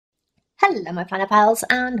Hello my planner pals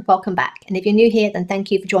and welcome back, and if you're new here then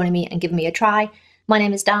thank you for joining me and giving me a try. My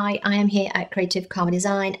name is Di, I am here at Creative Karma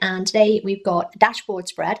Design, and today we've got a dashboard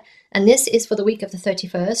spread, and this is for the week of the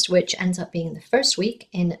 31st, which ends up being the first week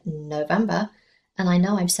in November. And I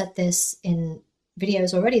know I've said this in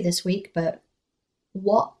videos already this week, but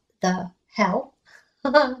what the hell?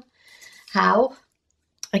 How?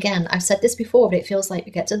 Again, I've said this before, but it feels like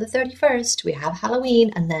we get to the 31st, we have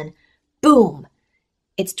Halloween, and then boom!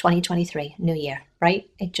 It's 2023, New Year, right?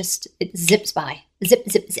 It zips by, zip,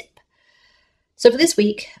 zip, zip. So for this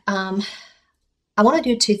week, I want to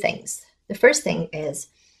do two things. The first thing is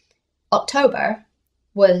October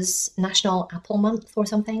was National Apple Month or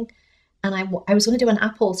something, and I was going to do an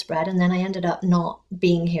apple spread, and then I ended up not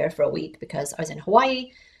being here for a week because I was in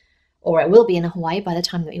Hawaii, or I will be in Hawaii by the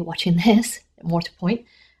time that you're watching this, more to point.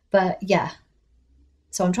 But yeah,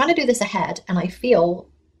 so I'm trying to do this ahead, and I feel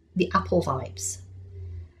the apple vibes.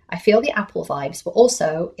 But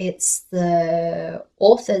also it's the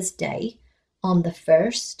Author's Day on the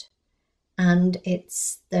 1st, and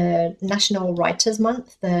it's the National Writers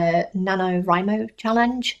Month, the NaNoWriMo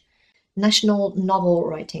Challenge, National Novel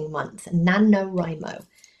Writing Month, NaNoWriMo.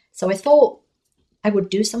 So I thought I would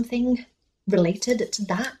do something related to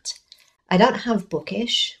that. I don't have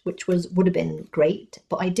bookish, which would have been great,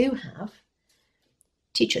 but I do have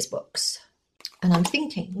teacher's books. And I'm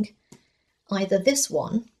thinking either this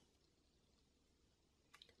one,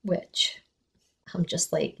 which I'm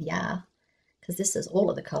just like, yeah, because this is all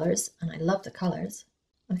of the colors and I love the colors.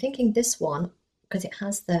 I'm thinking this one because it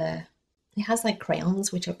has like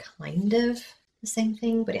crayons, which are kind of the same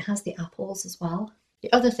thing, but it has the apples as well.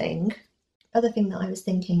 The other thing that I was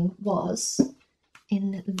thinking was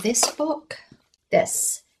in this book, it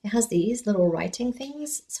has these little writing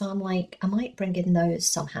things. So I'm like, I might bring in those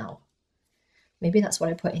somehow. Maybe that's what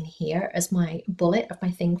I put in here as my bullet of my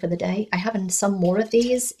thing for the day. I have some more of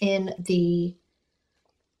these in the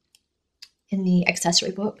accessory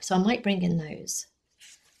book, so I might bring in those.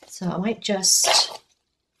 So I might just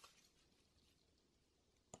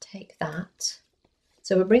take that.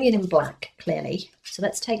 So we're bringing in black, clearly. So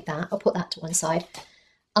let's take that. I'll put that to one side.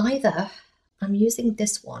 Either I'm using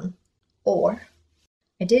this one, or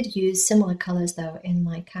I did use similar colors though in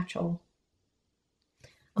my catch-all.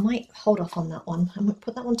 I might hold off on that one. I'm going to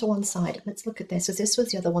put that one to one side. Let's look at this, because this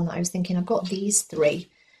was the other one that I was thinking. I've got these three.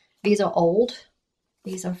 These are old.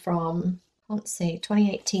 These are from, let's see,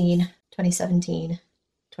 2018, 2017,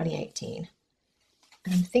 2018.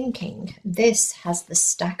 And I'm thinking this has the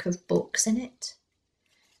stack of books in it.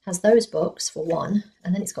 Has those books for one,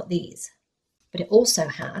 and then it's got these. But it also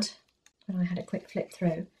had, when I had a quick flip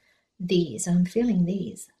through, these, and I'm feeling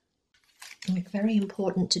these. Like very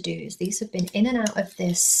important to-dos. These have been in and out of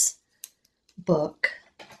this book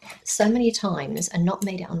so many times and not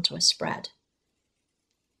made it onto a spread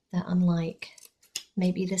that I'm like,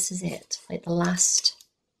 maybe this is it, like the last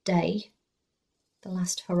day, the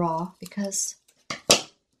last hurrah, because,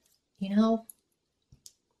 you know,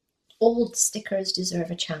 old stickers deserve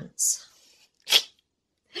a chance.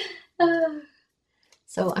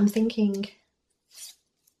 So I'm thinking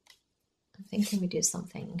we do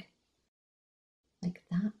something like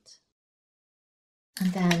that.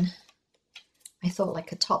 And then I thought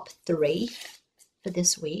like a top 3 for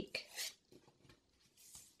this week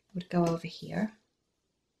would go over here.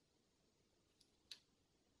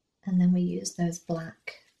 And then we use those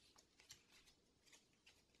black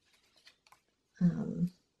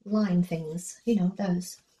line things, you know,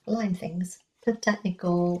 those line things, the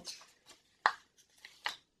technical.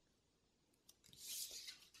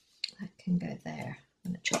 That can go there.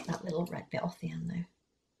 I'm going to chop that little red bit off the end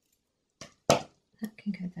though. That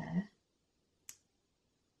can go there.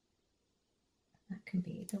 That can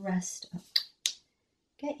be the rest of,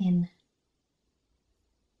 get in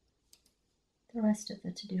the rest of the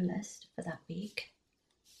to-do list for that week.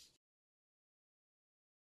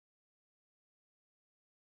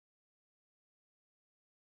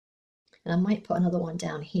 And I might put another one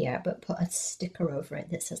down here, but put a sticker over it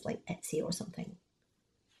that says like Etsy or something.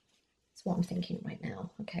 That's what I'm thinking right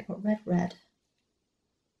now. Okay, I've got red.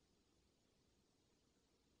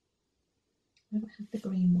 I don't have the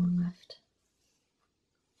green one left.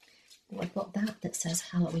 Oh, I've got that says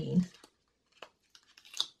Halloween.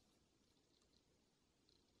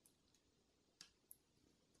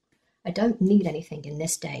 I don't need anything in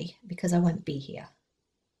this day because I won't be here.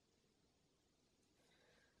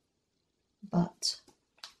 But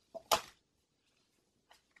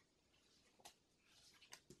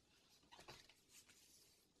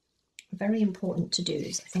very important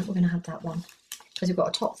to-dos. I think we're going to have that one because we've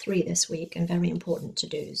got a top 3 this week and very important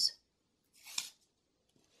to-dos.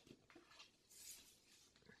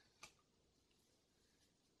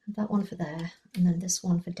 That one for there, and then this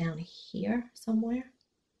one for down here somewhere.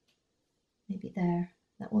 Maybe there.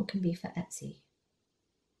 That one can be for Etsy.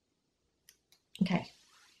 Okay.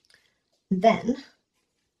 And then I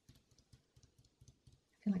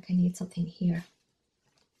feel like I need something here.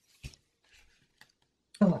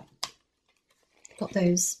 Oh, I've got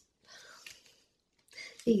those.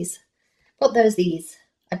 These. Got those, these.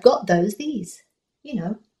 I've got those, these. You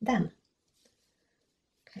know, them.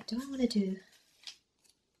 Okay, do I want to do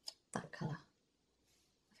that colour?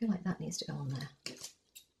 I feel like that needs to go on there.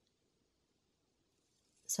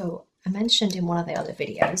 So I mentioned in one of the other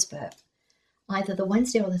videos, but either the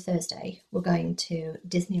Wednesday or the Thursday, we're going to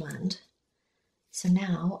Disneyland. So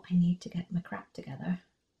now I need to get my crap together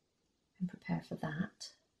and prepare for that.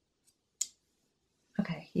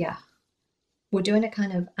 Okay, yeah. We're doing a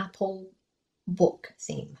kind of Apple book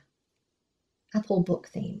theme. Apple book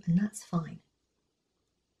theme, and that's fine.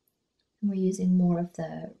 And we're using more of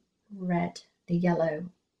the red, the yellow.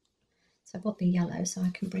 So I've got the yellow, so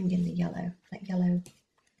I can bring in the yellow. That yellow,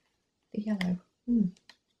 the yellow,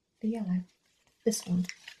 the yellow. This one.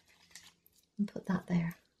 And put that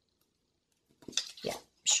there. Yeah,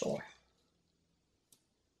 sure.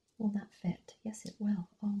 Will that fit? Yes, it will.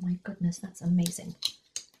 Oh my goodness, that's amazing.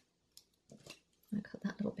 I cut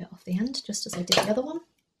that little bit off the end, just as I did the other one.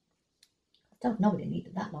 I don't know it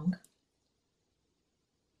needed that long.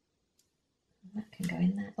 That can go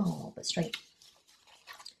in there. Oh, but straight.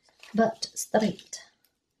 But straight.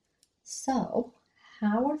 So,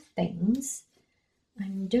 how are things?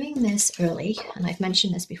 I'm doing this early, and I've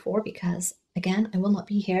mentioned this before because, again, I will not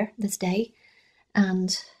be here this day.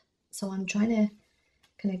 And so I'm trying to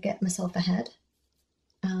kind of get myself ahead.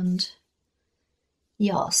 And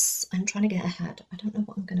yes, I'm trying to get ahead. I don't know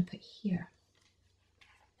what I'm going to put here.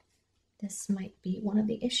 This might be one of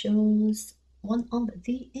the issues. One of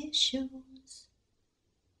the issues.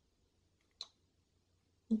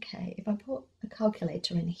 Okay, if I put a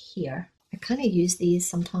calculator in here, I kind of use these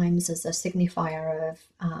sometimes as a signifier of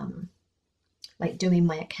like doing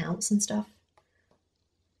my accounts and stuff.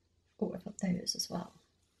 Oh, I've got those as well.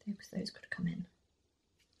 Those could come in.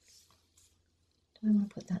 Do I want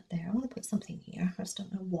to put that there? I want to put something here. I just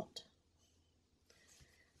don't know what.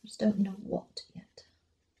 I just don't know what yet.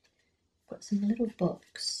 I've got some little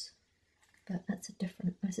books, but that's a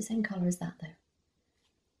different, it's the same colour as that though.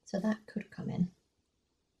 So that could come in.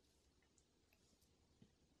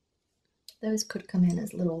 Those could come in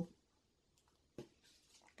as little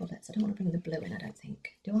bullets. I don't want to bring the blue in, I don't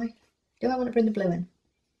think. Do I? Do I want to bring the blue in?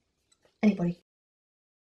 Anybody?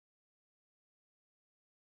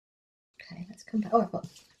 Okay, let's come back. Oh,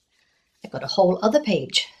 I've got a whole other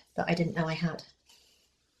page that I didn't know I had.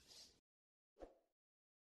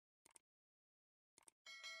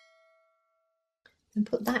 And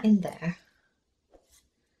put that in there.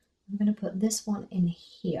 I'm going to put this one in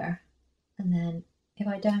here, and then if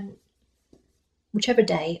I don't, whichever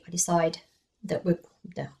day I decide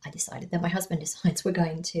that my husband decides we're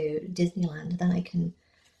going to Disneyland, then I can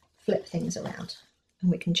flip things around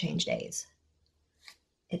and we can change days.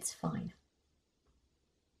 It's fine.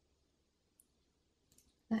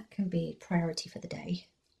 That can be priority for the day.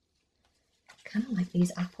 I kind of like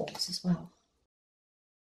these apples as well.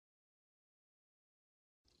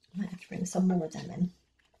 I might have to bring some more of them in.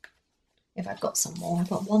 If I've got some more, I've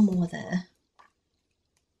got one more there.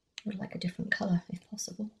 I would like a different colour if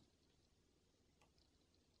possible.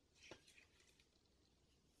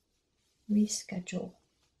 Reschedule.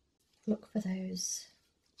 Look for those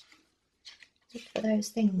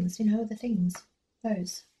things, you know, the things.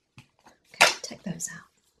 Those. Okay, take those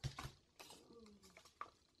out.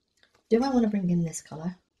 Do I want to bring in this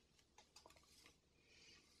colour?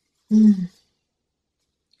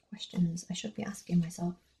 Questions I should be asking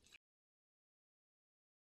myself.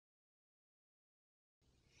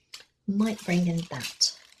 Might bring in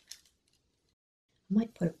that. I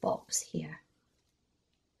might put a box here.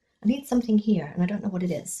 I need something here and I don't know what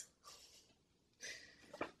it is.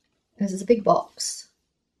 Because it's a big box.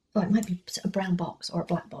 Oh, it might be a brown box or a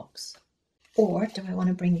black box. Or do I want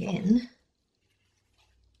to bring in,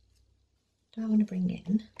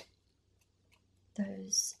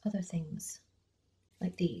 those other things,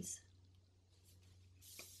 like these?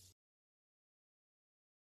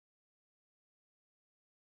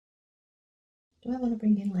 Do I want to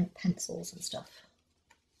bring in like pencils and stuff?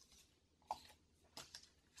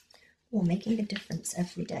 Or making a difference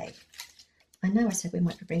every day. I know I said we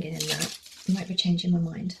might be bringing in that. I might be changing my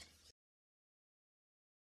mind.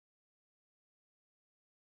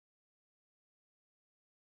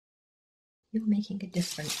 You're making a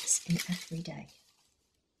difference in every day.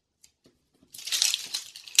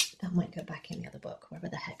 That That might go back in the other book, wherever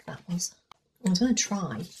the heck that was. I was going to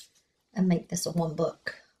try and make this a one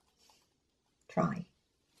book. Try.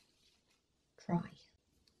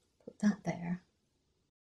 Put that there.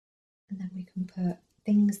 And then we can put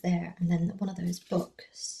things there, and then one of those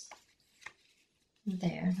books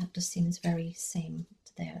there. That just seems very same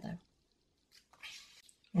to there though.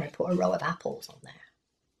 Or I put a row of apples on there.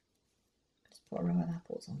 Just put a row of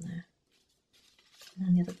apples on there. And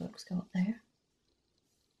then the other books go up there.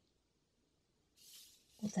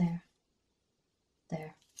 Or there.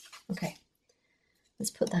 There. Okay.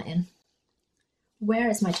 Let's put that in. Where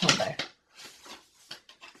is my Tombow?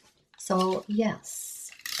 So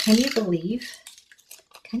yes, can you believe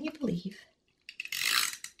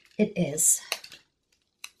it is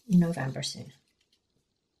November soon?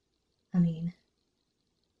 I mean,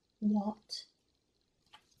 what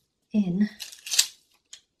in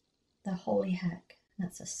the holy heck?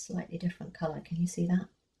 That's a slightly different colour. Can you see that?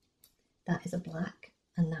 That is a black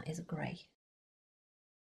and that is a grey.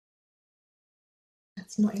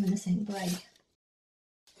 That's not even the same grey.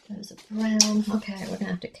 There's a brown. Okay, we're going to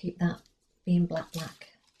have to keep that being black.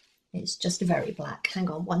 It's just very black. Hang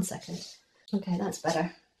on 1 second. Okay, that's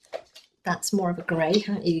better. That's more of a grey.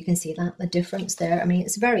 You can see that, the difference there. I mean,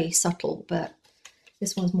 it's very subtle, but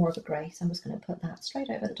this one's more of a grey. So I'm just going to put that straight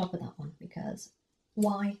over the top of that one because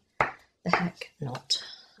why the heck not?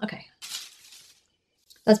 Okay.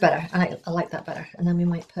 That's better. I like that better. And then we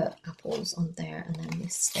might put apples on there and then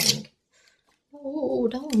this thing. Oh,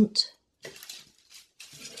 don't.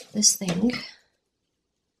 This thing.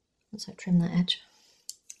 Once I trim that edge.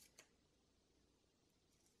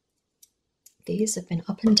 These have been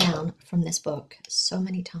up and down from this book so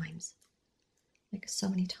many times. Like so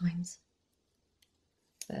many times.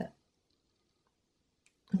 But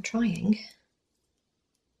I'm trying.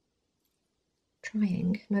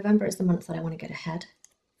 November is the month that I want to get ahead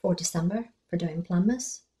for December for doing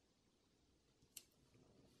Planmas.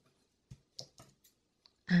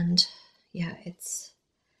 And yeah,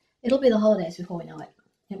 it'll be the holidays before we know it.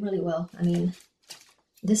 It really will. I mean,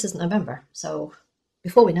 this is November, so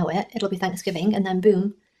before we know it, it'll be Thanksgiving, and then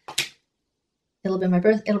boom, it'll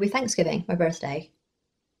be Thanksgiving, my birthday,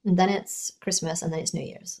 and then it's Christmas, and then it's New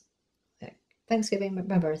Year's. Okay. Thanksgiving,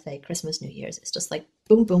 my birthday, Christmas, New Year's. It's just like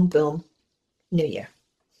boom, boom, boom, New Year.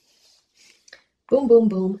 Boom, boom,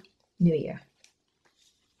 boom, New Year.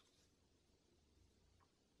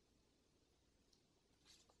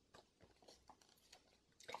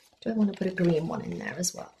 Do I want to put a green one in there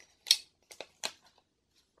as well?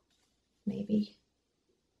 Maybe.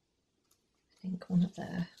 I think one of the,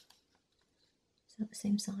 is that the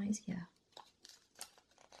same size? Yeah.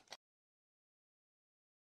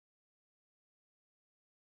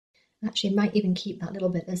 Actually, might even keep that little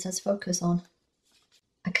bit that says focus on.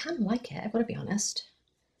 I kind of like it, I've got to be honest.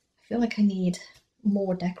 I feel like I need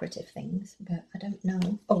more decorative things, but I don't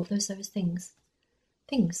know. Oh, those things.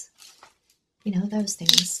 You know, those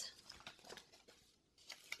things.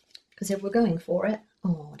 Because if we're going for it,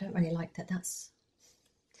 oh, I don't really like that. That's,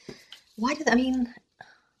 why did, I mean, I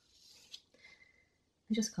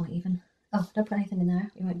just can't even. Oh, don't put anything in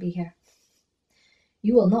there. You won't be here.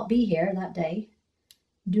 You will not be here that day.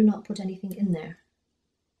 Do not put anything in there.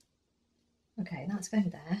 Okay, that's going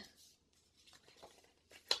there.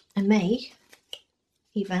 I may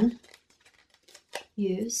even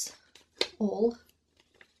use all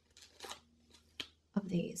of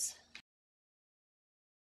these.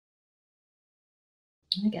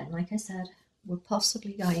 And again, like I said, we're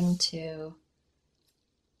possibly going to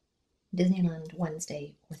Disneyland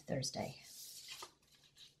Wednesday or Thursday.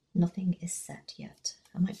 Nothing is set yet.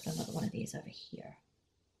 I might put another one of these over here.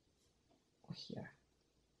 Or here.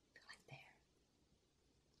 Like there.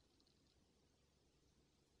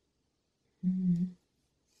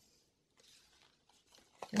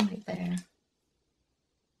 Go right there.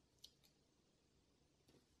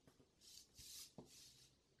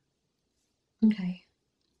 Okay.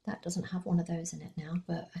 That doesn't have one of those in it now,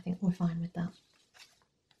 but I think we're fine with that.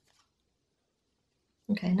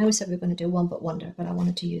 Okay, I know we said we were going to do One But Wonder, but I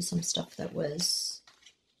wanted to use some stuff that was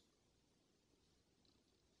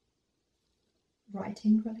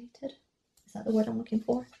writing related. Is that the word I'm looking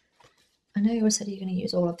for? I know you always said you're going to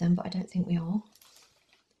use all of them, but I don't think we are.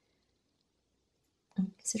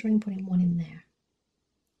 I'm considering putting one in there,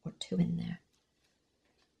 or two in there,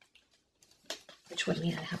 which would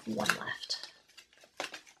mean I have one left.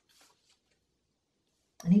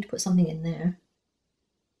 I need to put something in there.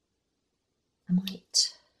 I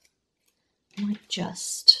might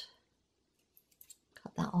just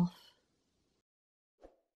cut that off.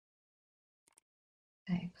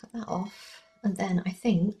 Okay, cut that off, and then I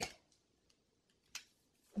think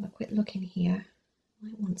Have a quick look in here. I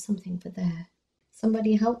might want something for there.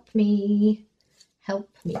 Somebody help me. Help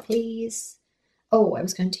me, please. Oh, I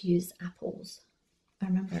was going to use apples. I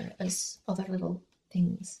remember it as other little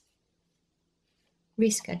things.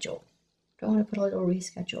 Reschedule. Do I want to put a little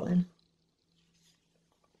reschedule in?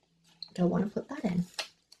 Do I want to put that in?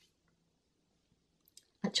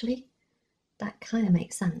 Actually, that kind of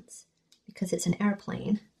makes sense because it's an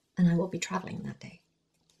airplane and I will be traveling that day.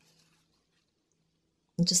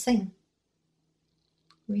 I'm just saying.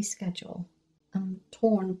 Reschedule. I'm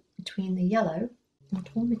torn between the yellow. I'm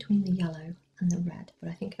torn between the yellow and the red, but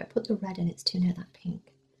I think if I put the red in, it's too near that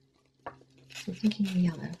pink. So I'm thinking the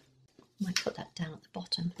yellow. I might put that down at the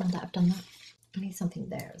bottom now that I've done that. I need something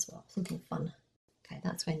there as well, something fun. Okay,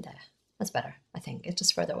 that's going there. That's better, I think. It's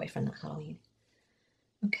just further away from that Halloween.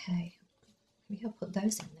 Okay, maybe I'll put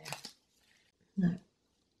those in there. No.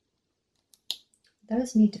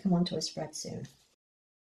 Those need to come onto a spread soon.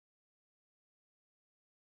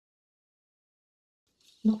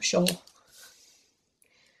 Not sure.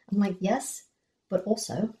 I'm like, yes, but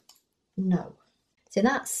also no. See,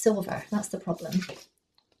 that's silver. That's the problem.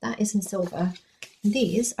 That is in silver.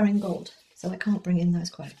 These are in gold, so I can't bring in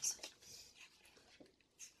those quotes.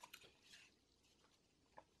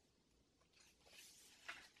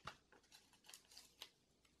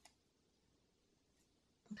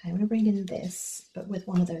 Okay, I'm going to bring in this, but with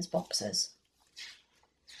one of those boxes.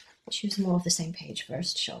 Let's use more of the same page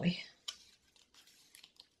first, shall we?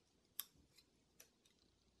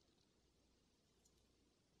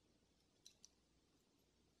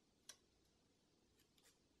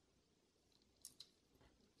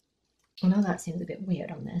 I know that seems a bit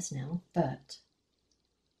weird on this now, but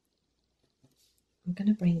I'm going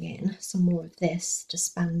to bring in some more of this to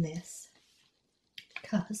span this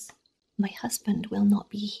because my husband will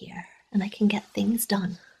not be here and I can get things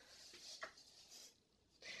done.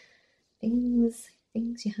 Things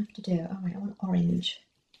you have to do. All right, I want orange.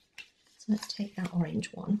 So let's take that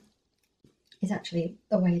orange one. It's actually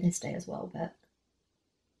away this day as well, but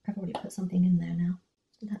I've already put something in there now.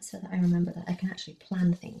 That's so that I remember that I can actually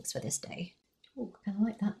plan things for this day. Oh, I kind of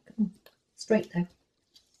like that. Straight though.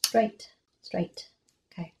 Straight.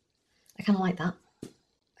 Okay. I kind of like that.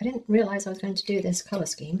 I didn't realise I was going to do this colour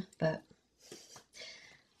scheme, but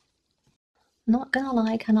not gonna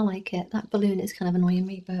lie, kind of like it. That balloon is kind of annoying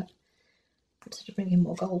me, but I'm just to bring in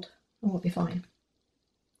more gold. Oh, it'll be fine.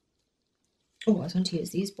 Oh, I was going to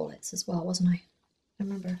use these bullets as well, wasn't I? I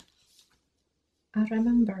remember.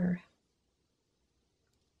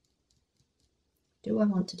 Do I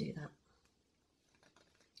want to do that?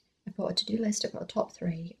 I've got a to-do list, I've got a top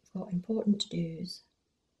 3, I've got important to-dos.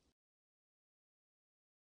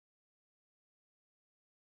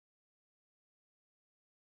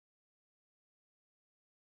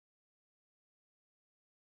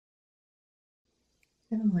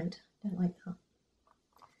 Never mind, don't like that.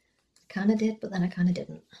 I kind of did, but then I kind of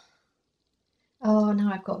didn't. Oh,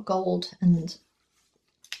 now I've got gold and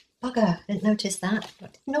bugger, didn't notice that. Why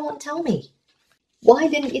did no one tell me? Why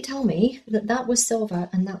didn't you tell me that that was silver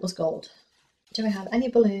and that was gold? Do I have any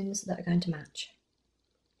balloons that are going to match?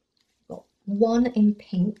 I've got one in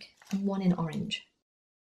pink and one in orange.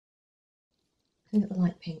 I think the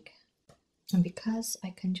light pink. And because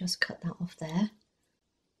I can just cut that off there,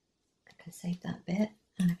 I can save that bit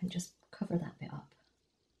and I can just cover that bit up.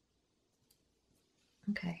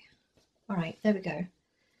 Okay, all right, there we go.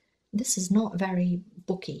 This is not very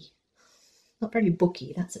booky. Not very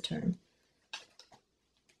booky, that's a term.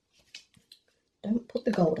 Don't put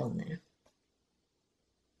the gold on there.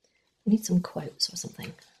 I need some quotes or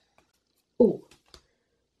something. Oh,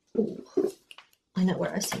 I know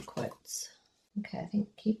where I see quotes. Okay, I think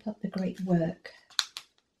keep up the great work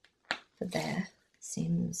for there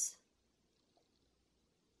seems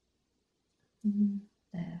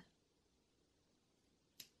there.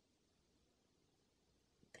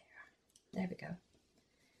 There we go. I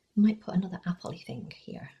might put another apple-y thing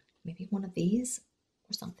here. Maybe one of these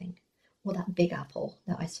or something. Or that big apple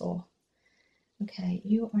that I saw. Okay,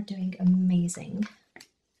 you are doing amazing.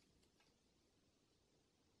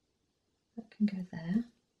 That can go there.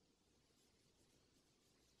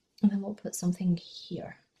 And then we'll put something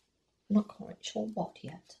here. I'm not quite sure what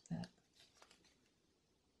yet, but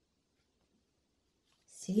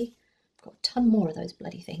see, I've got a ton more of those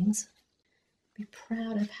bloody things. Be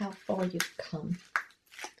proud of how far you've come.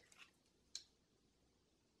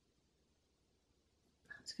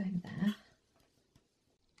 That's going there.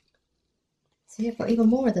 See, I've got even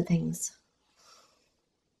more of the things.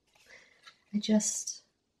 I just,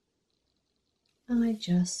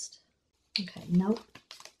 okay, nope,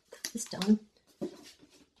 that is done.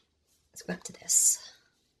 Let's go back to this.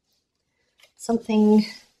 something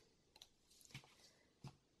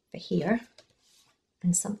for here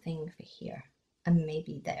and something for here and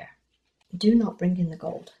maybe there. Do not bring in the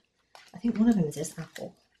gold. I think one of them is this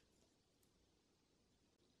apple.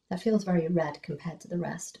 That feels very red compared to the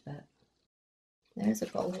rest, but there's a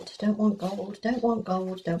gold. Don't want gold, don't want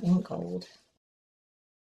gold, don't want gold.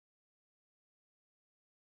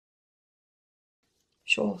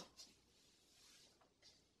 Sure.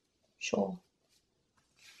 Sure.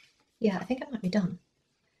 Yeah, I think I might be done.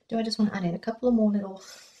 Do I just want to add in a couple of more little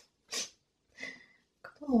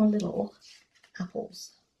apples?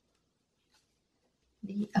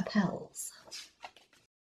 The apples.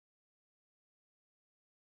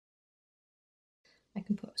 I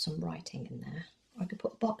can put some writing in there, or I could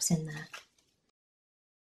put a box in there.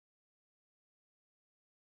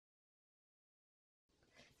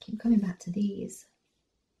 Keep coming back to these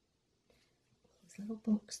little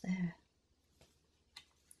books there.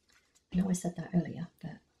 I know I said that earlier,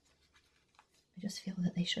 but I just feel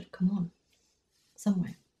that they should come on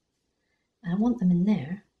somewhere. And I want them in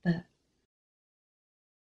there, but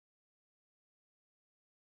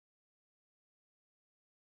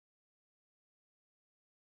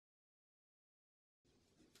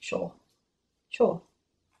sure.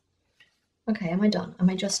 Okay, am I done? Am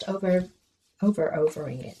I just overing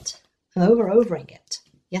it? I'm overing it.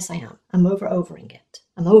 Yes, I am. I'm overing it.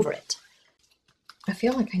 I'm over it. I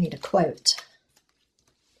feel like I need a quote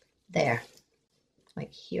there,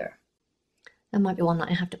 like here. That might be one that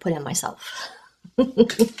I have to put in myself.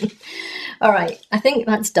 All right, I think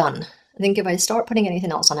that's done. I think if I start putting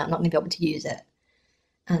anything else on it, I'm not going to be able to use it.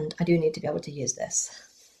 And I do need to be able to use this.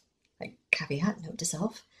 Like, caveat, note to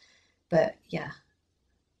self. But yeah.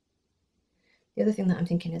 The other thing that I'm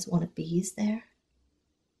thinking is one of these there.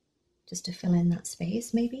 Just to fill in that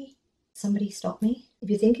space, maybe. Somebody stop me. If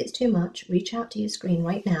you think it's too much, reach out to your screen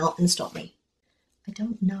right now and stop me. I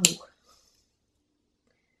don't know.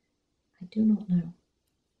 I do not know.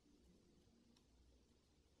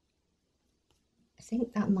 I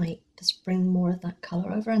think that might just bring more of that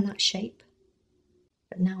colour over and that shape.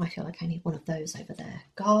 But now I feel like I need one of those over there.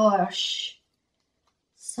 Gosh.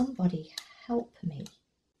 Somebody help me.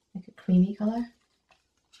 Like a creamy colour.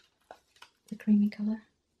 The creamy colour.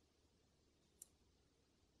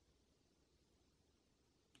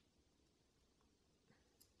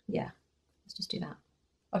 Yeah, let's just do that.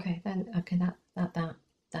 Okay, then, okay,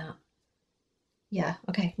 that. Yeah,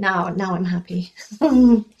 okay, now I'm happy.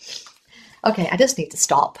 Okay, I just need to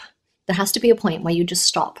stop. There has to be a point where you just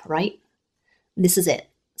stop, right? This is it,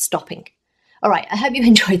 stopping. All right, I hope you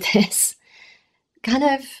enjoyed this. Kind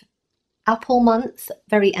of Apple month,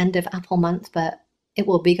 very end of Apple month, but it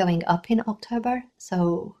will be going up in October.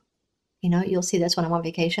 So, you know, you'll see this when I'm on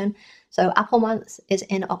vacation. So Apple month is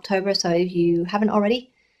in October. So if you haven't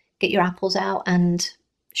already, get your apples out and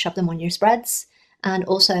shove them on your spreads. And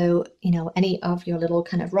also, you know, any of your little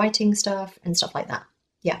kind of writing stuff and stuff like that.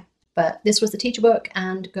 Yeah, but this was the teacher book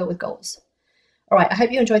and go with goals. All right, I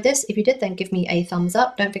hope you enjoyed this. If you did, then give me a thumbs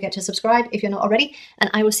up. Don't forget to subscribe if you're not already.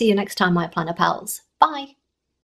 And I will see you next time, my planner pals. Bye.